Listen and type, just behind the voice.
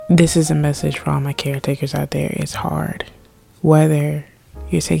This is a message for all my caretakers out there. It's hard. Whether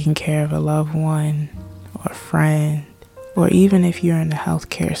you're taking care of a loved one or a friend, or even if you're in the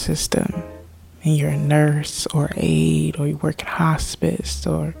healthcare system and you're a nurse or aide, or you work in hospice,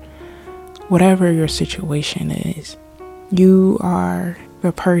 or whatever your situation is, you are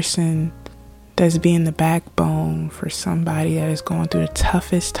the person that's being the backbone for somebody that is going through the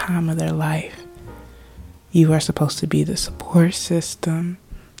toughest time of their life. You are supposed to be the support system,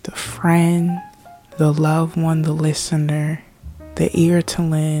 the friend, the loved one, the listener, the ear to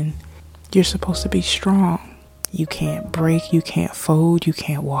lend. You're supposed to be strong. You can't break, you can't fold, you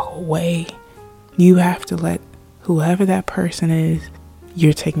can't walk away. You have to let whoever that person is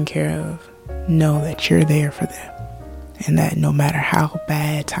you're taking care of know that you're there for them. And that no matter how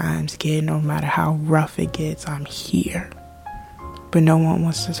bad times get, no matter how rough it gets, I'm here. But no one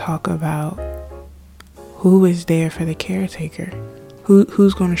wants to talk about who is there for the caretaker.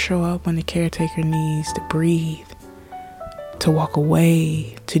 Who's going to show up when the caretaker needs to breathe, to walk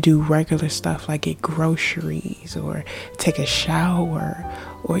away, to do regular stuff like get groceries or take a shower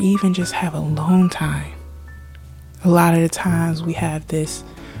or even just have alone time. A lot of the times we have this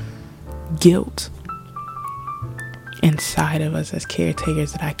guilt inside of us as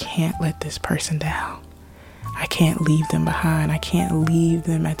caretakers that I can't let this person down. I can't leave them behind. I can't leave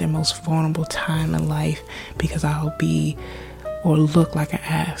them at their most vulnerable time in life because I'll be or look like an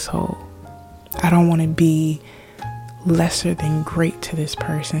asshole. I don't want to be lesser than great to this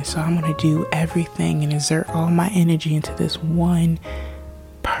person, so I'm going to do everything and exert all my energy into this one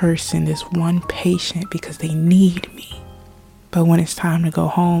person, this one patient, because they need me. But when it's time to go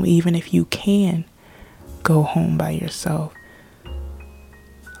home, even if you can go home by yourself,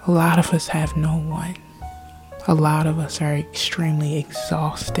 a lot of us have no one. A lot of us are extremely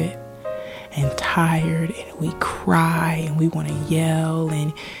exhausted and tired, and we cry and we want to yell,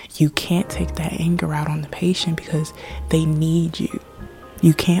 and you can't take that anger out on the patient because they need you.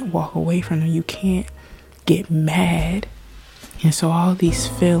 You can't walk away from them. You can't get mad. And so all these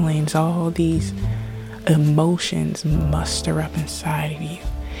feelings, all these emotions muster up inside of you,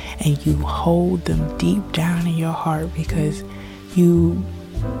 and you hold them deep down in your heart because you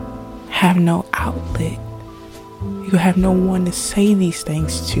have no outlet. You have no one to say these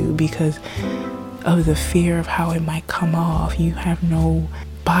things to because of the fear of how it might come off. You have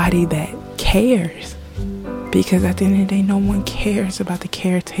nobody that cares because at the end of the day, no one cares about the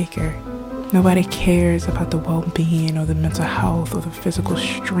caretaker. Nobody cares about the well-being or the mental health or the physical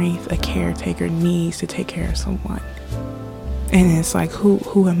strength a caretaker needs to take care of someone. And it's like,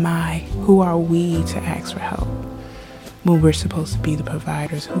 who am I? Who are we to ask for help? When we're supposed to be the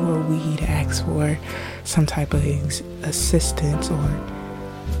providers, who are we to ask for some type of assistance or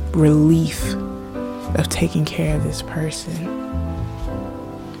relief of taking care of this person?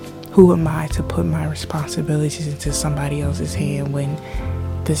 Who am I to put my responsibilities into somebody else's hand when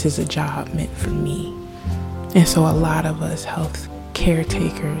this is a job meant for me? And so a lot of us health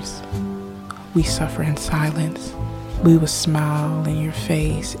caretakers, we suffer in silence. We will smile in your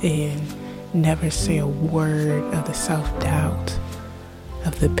face and never say a word of the self-doubt,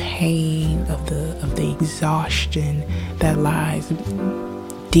 of the pain, of the exhaustion that lies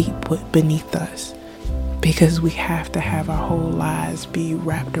deep beneath us, because we have to have our whole lives be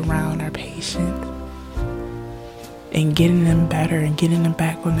wrapped around our patients and getting them better and getting them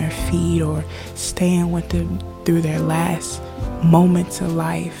back on their feet or staying with them through their last moments of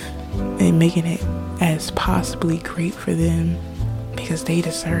life and making it as possibly great for them because they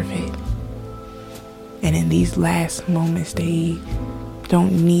deserve it. And in these last moments, they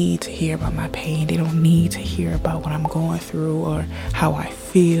don't need to hear about my pain. They don't need to hear about what I'm going through or how I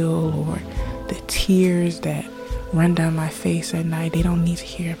feel or the tears that run down my face at night. They don't need to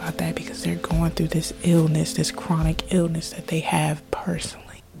hear about that because they're going through this illness, this chronic illness that they have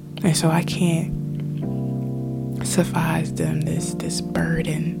personally. And so I can't suffice them this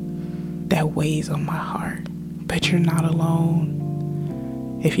burden that weighs on my heart. But you're not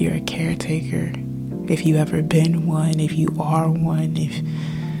alone. If you're a caretaker, if you ever been one, if you are one, if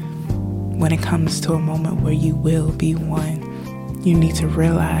when it comes to a moment where you will be one, you need to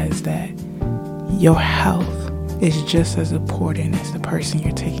realize that your health is just as important as the person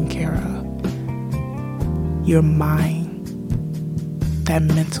you're taking care of. Your mind, that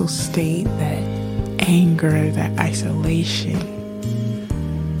mental state, that anger, that isolation,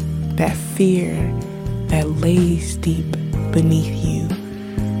 that fear that lays deep beneath you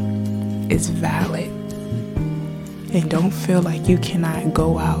is valid. And don't feel like you cannot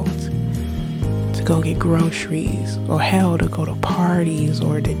go out to go get groceries or hell to go to parties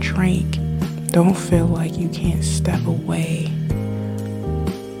or to drink. Don't feel like you can't step away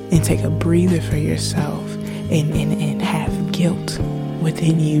and take a breather for yourself and have guilt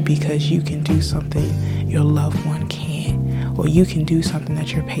within you because you can do something your loved one can't, or you can do something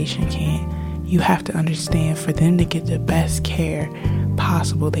that your patient can't. You have to understand, for them to get the best care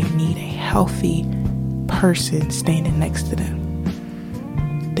possible, they need a healthy person standing next to them.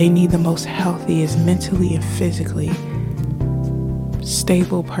 They need the most healthiest, mentally and physically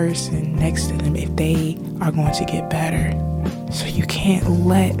stable person next to them if they are going to get better. So you can't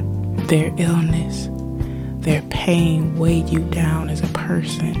let their illness, their pain weigh you down as a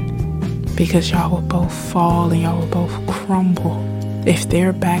person, because y'all will both fall and y'all will both crumble if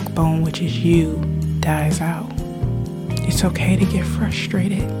their backbone, which is you, dies out. It's okay to get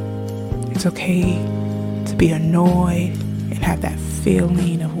frustrated. It's okay to be annoyed and have that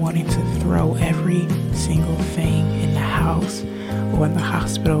feeling of wanting to throw every single thing in the house or in the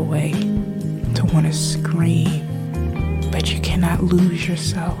hospital away, to want to scream. But you cannot lose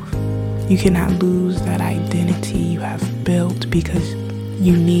yourself. You cannot lose that identity you have built, because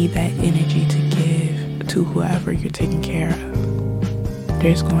you need that energy to give to whoever you're taking care of.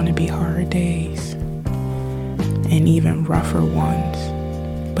 There's going to be hard days and even rougher ones,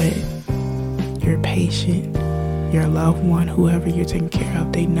 but your patient, your loved one, whoever you're taking care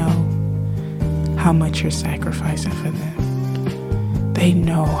of, they know how much you're sacrificing for them. They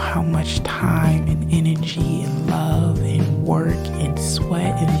know how much time and energy and love and work and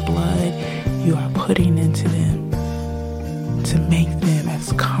sweat and blood you are putting into them to make them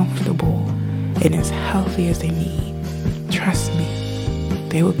as comfortable and as healthy as they need. Trust me,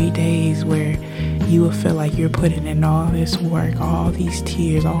 there will be days where you will feel like you're putting in all this work, all these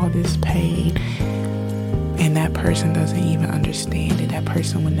tears, all this pain, and that person doesn't even understand it. That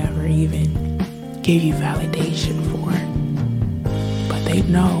person would never even give you validation for it. But they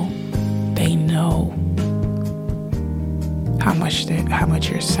know how much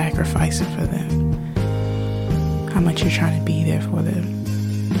you're sacrificing for them, how much you're trying to be there for them.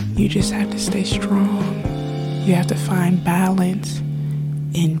 You just have to stay strong. You have to find balance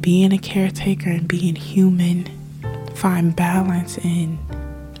in being a caretaker and being human. Find balance in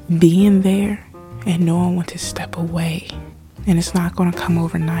being there and knowing when to step away. And it's not going to come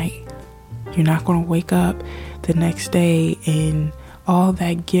overnight. You're not going to wake up the next day and all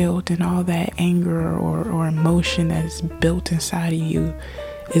that guilt and all that anger or emotion that is built inside of you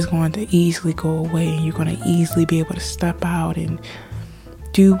is going to easily go away, and you're going to easily be able to step out and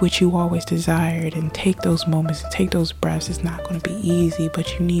do what you always desired and take those moments and take those breaths. It's not going to be easy,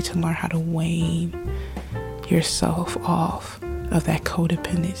 but you need to learn how to wane yourself off of that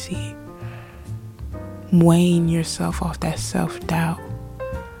codependency. Wane yourself off that self-doubt,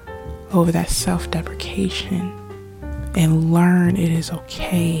 over that self-deprecation, and learn it is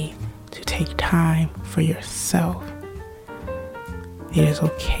okay to take time for yourself. It is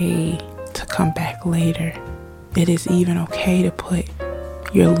okay to come back later. It is even okay to put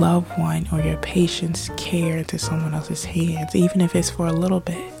your loved one or your patient's care into someone else's hands, even if it's for a little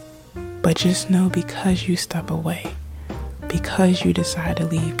bit. But just know, because you step away, because you decide to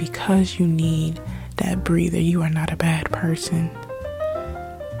leave, because you need that breather, you are not a bad person.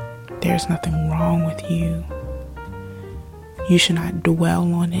 There's nothing wrong with you. You should not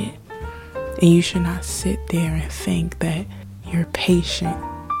dwell on it, and you should not sit there and think that your patient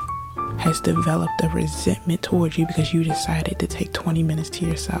has developed a resentment towards you because you decided to take 20 minutes to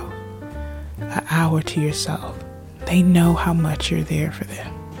yourself, an hour to yourself. They know how much you're there for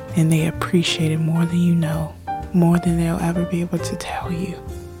them, and they appreciate it more than you know, more than they'll ever be able to tell you.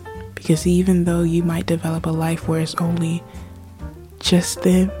 Because even though you might develop a life where it's only just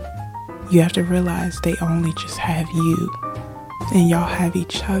them, you have to realize they only just have you, and y'all have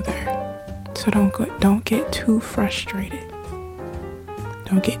each other. So don't get too frustrated.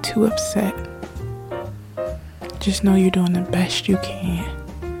 Don't get too upset. Just know you're doing the best you can.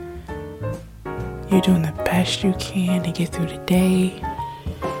 You're doing the best you can to get through the day.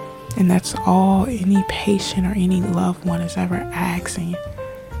 And that's all any patient or any loved one is ever asking,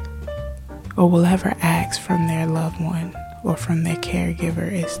 or will ever ask from their loved one or from their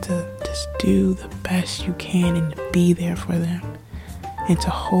caregiver, is to just do the best you can and to be there for them, and to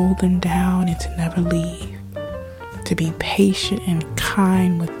hold them down and to never leave. To be patient and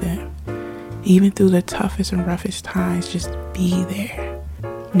kind with them, even through the toughest and roughest times. Just be there.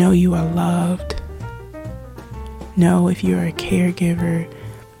 Know you are loved. Know if you're a caregiver,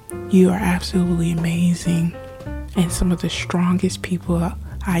 you are absolutely amazing and some of the strongest people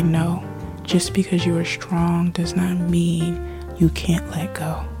I know. Just because you are strong does not mean you can't let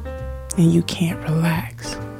go and you can't relax.